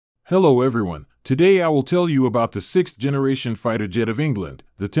Hello everyone, today I will tell you about the sixth generation fighter jet of England,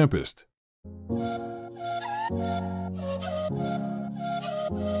 the Tempest.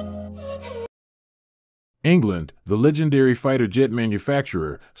 England, the legendary fighter jet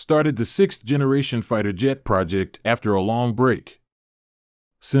manufacturer, started the sixth generation fighter jet project after a long break.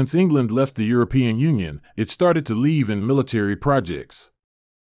 Since England left the European Union, it started to leave in military projects.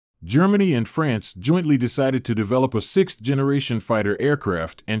 Germany and France jointly decided to develop a sixth-generation fighter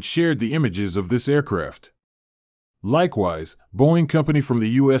aircraft and shared the images of this aircraft. Likewise, Boeing Company from the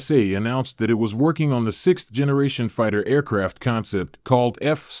USA announced that it was working on the sixth-generation fighter aircraft concept called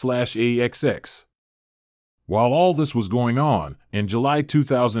F/AXX. While all this was going on, in July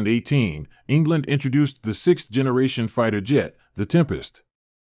 2018, England introduced the sixth-generation fighter jet, the Tempest.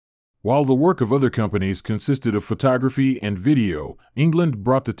 While the work of other companies consisted of photography and video, England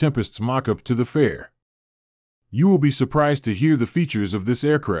brought the Tempest's mock-up to the fair. You will be surprised to hear the features of this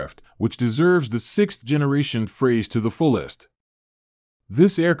aircraft, which deserves the sixth-generation phrase to the fullest.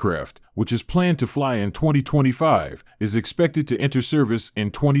 This aircraft, which is planned to fly in 2025, is expected to enter service in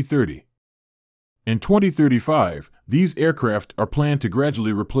 2030. In 2035, these aircraft are planned to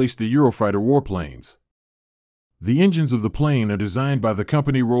gradually replace the Eurofighter warplanes. The engines of the plane are designed by the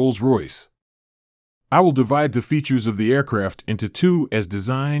company Rolls-Royce. I will divide the features of the aircraft into two as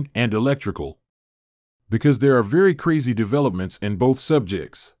design and electrical, because there are very crazy developments in both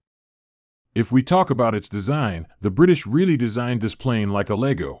subjects. If we talk about its design, the British really designed this plane like a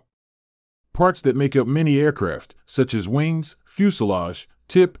Lego. Parts that make up many aircraft, such as wings, fuselage,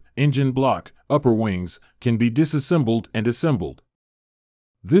 tip, engine block, upper wings, can be disassembled and assembled.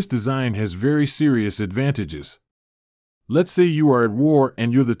 This design has very serious advantages. Let's say you are at war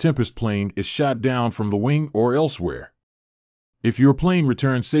and the Tempest plane is shot down from the wing or elsewhere. If your plane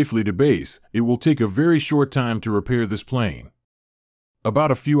returns safely to base, it will take a very short time to repair this plane. About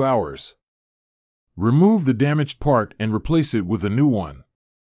a few hours. Remove the damaged part and replace it with a new one.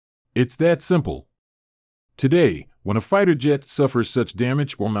 It's that simple. Today, when a fighter jet suffers such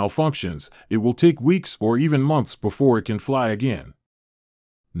damage or malfunctions, it will take weeks or even months before it can fly again.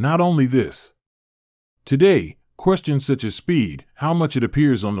 Not only this. Today, questions such as speed, how much it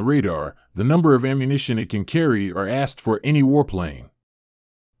appears on the radar, the number of ammunition it can carry are asked for any warplane.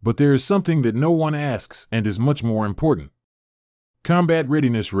 But there is something that no one asks and is much more important. Combat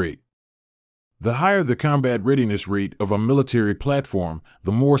readiness rate. The higher the combat readiness rate of a military platform,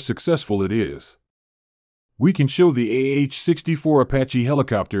 the more successful it is. We can show the AH-64 Apache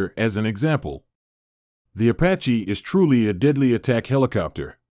helicopter as an example. The Apache is truly a deadly attack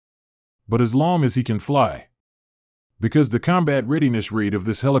helicopter. But as long as he can fly. Because the combat readiness rate of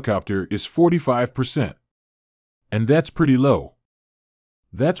this helicopter is 45%. And that's pretty low.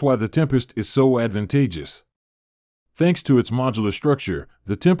 That's why the Tempest is so advantageous. Thanks to its modular structure,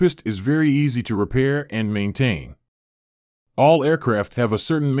 the Tempest is very easy to repair and maintain. All aircraft have a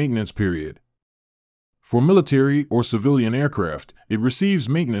certain maintenance period. For military or civilian aircraft, it receives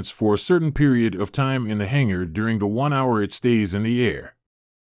maintenance for a certain period of time in the hangar during the 1 hour it stays in the air.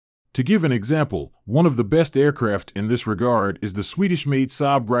 To give an example, one of the best aircraft in this regard is the Swedish-made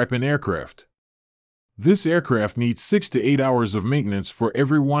Saab Gripen aircraft. This aircraft needs 6 to 8 hours of maintenance for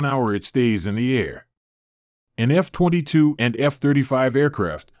every 1 hour it stays in the air. In F-22 and F-35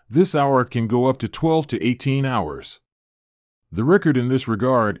 aircraft, this hour can go up to 12 to 18 hours. The record in this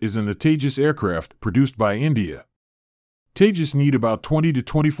regard is in the Tejas aircraft produced by India. Tejas need about 20 to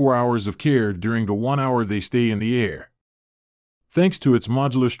 24 hours of care during the 1 hour they stay in the air. Thanks to its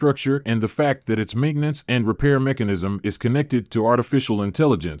modular structure and the fact that its maintenance and repair mechanism is connected to artificial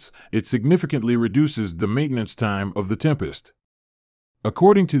intelligence, it significantly reduces the maintenance time of the Tempest.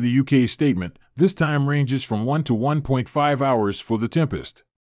 According to the UK statement, this time ranges from 1 to 1.5 hours for the Tempest.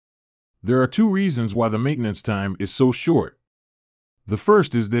 There are two reasons why the maintenance time is so short. The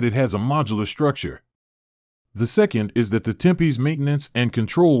first is that it has a modular structure. The second is that the Tempest's maintenance and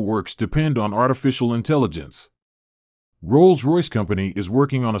control works depend on artificial intelligence. Rolls-Royce Company is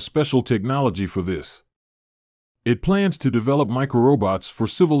working on a special technology for this. It plans to develop microrobots for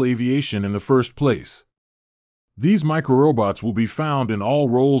civil aviation in the first place. These microrobots will be found in all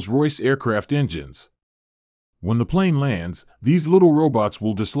Rolls-Royce aircraft engines. When the plane lands, these little robots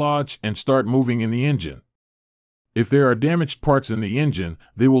will dislodge and start moving in the engine. If there are damaged parts in the engine,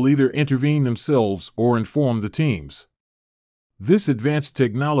 they will either intervene themselves or inform the teams. This advanced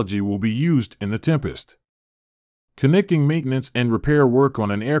technology will be used in the Tempest. Connecting maintenance and repair work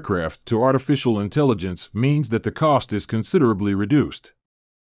on an aircraft to artificial intelligence means that the cost is considerably reduced.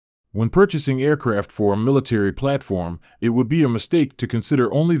 When purchasing aircraft for a military platform, it would be a mistake to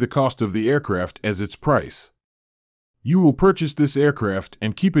consider only the cost of the aircraft as its price. You will purchase this aircraft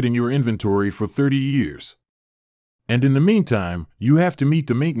and keep it in your inventory for 30 years. And in the meantime, you have to meet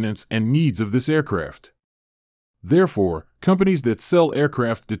the maintenance and needs of this aircraft. Therefore, companies that sell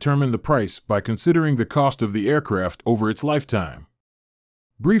aircraft determine the price by considering the cost of the aircraft over its lifetime.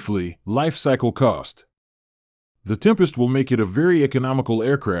 Briefly, life cycle cost. The Tempest will make it a very economical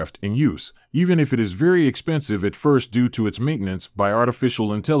aircraft in use, even if it is very expensive at first due to its maintenance by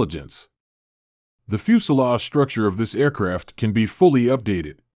artificial intelligence. The fuselage structure of this aircraft can be fully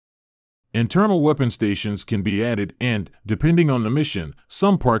updated. Internal weapon stations can be added and, depending on the mission,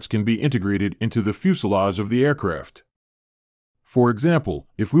 some parts can be integrated into the fuselage of the aircraft. For example,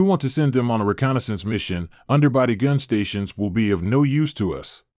 if we want to send them on a reconnaissance mission, underbody gun stations will be of no use to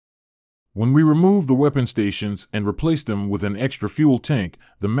us. When we remove the weapon stations and replace them with an extra fuel tank,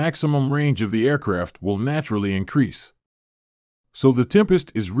 the maximum range of the aircraft will naturally increase. So the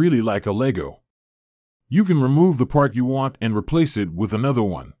Tempest is really like a Lego. You can remove the part you want and replace it with another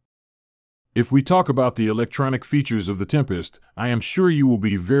one. If we talk about the electronic features of the Tempest, I am sure you will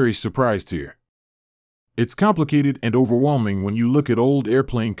be very surprised here. It's complicated and overwhelming when you look at old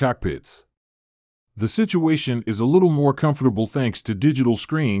airplane cockpits. The situation is a little more comfortable thanks to digital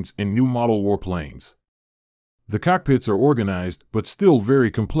screens in new model warplanes. The cockpits are organized but still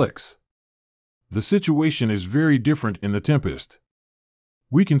very complex. The situation is very different in the Tempest.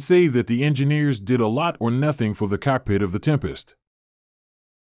 We can say that the engineers did a lot or nothing for the cockpit of the Tempest.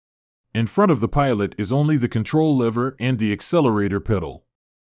 In front of the pilot is only the control lever and the accelerator pedal.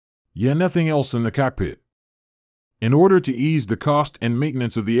 Yeah, nothing else in the cockpit. In order to ease the cost and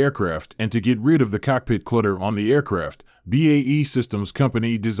maintenance of the aircraft and to get rid of the cockpit clutter on the aircraft, BAE Systems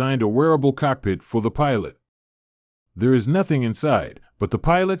Company designed a wearable cockpit for the pilot. There is nothing inside, but the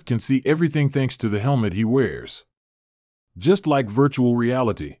pilot can see everything thanks to the helmet he wears. Just like virtual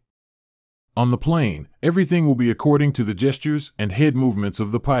reality. On the plane, everything will be according to the gestures and head movements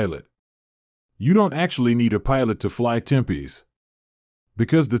of the pilot. You don't actually need a pilot to fly Tempest,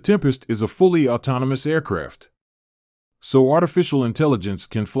 because the Tempest is a fully autonomous aircraft. So artificial intelligence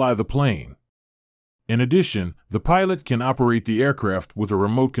can fly the plane. In addition, the pilot can operate the aircraft with a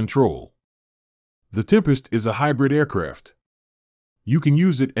remote control. The Tempest is a hybrid aircraft. You can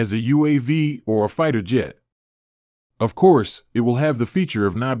use it as a UAV or a fighter jet. Of course, it will have the feature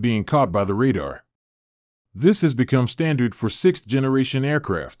of not being caught by the radar. This has become standard for 6th-generation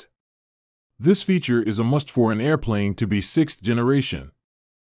aircraft. This feature is a must for an airplane to be 6th generation.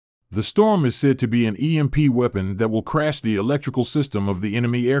 The Storm is said to be an EMP weapon that will crash the electrical system of the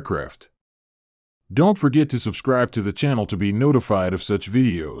enemy aircraft. Don't forget to subscribe to the channel to be notified of such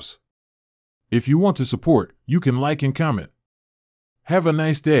videos. If you want to support, you can like and comment. Have a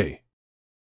nice day.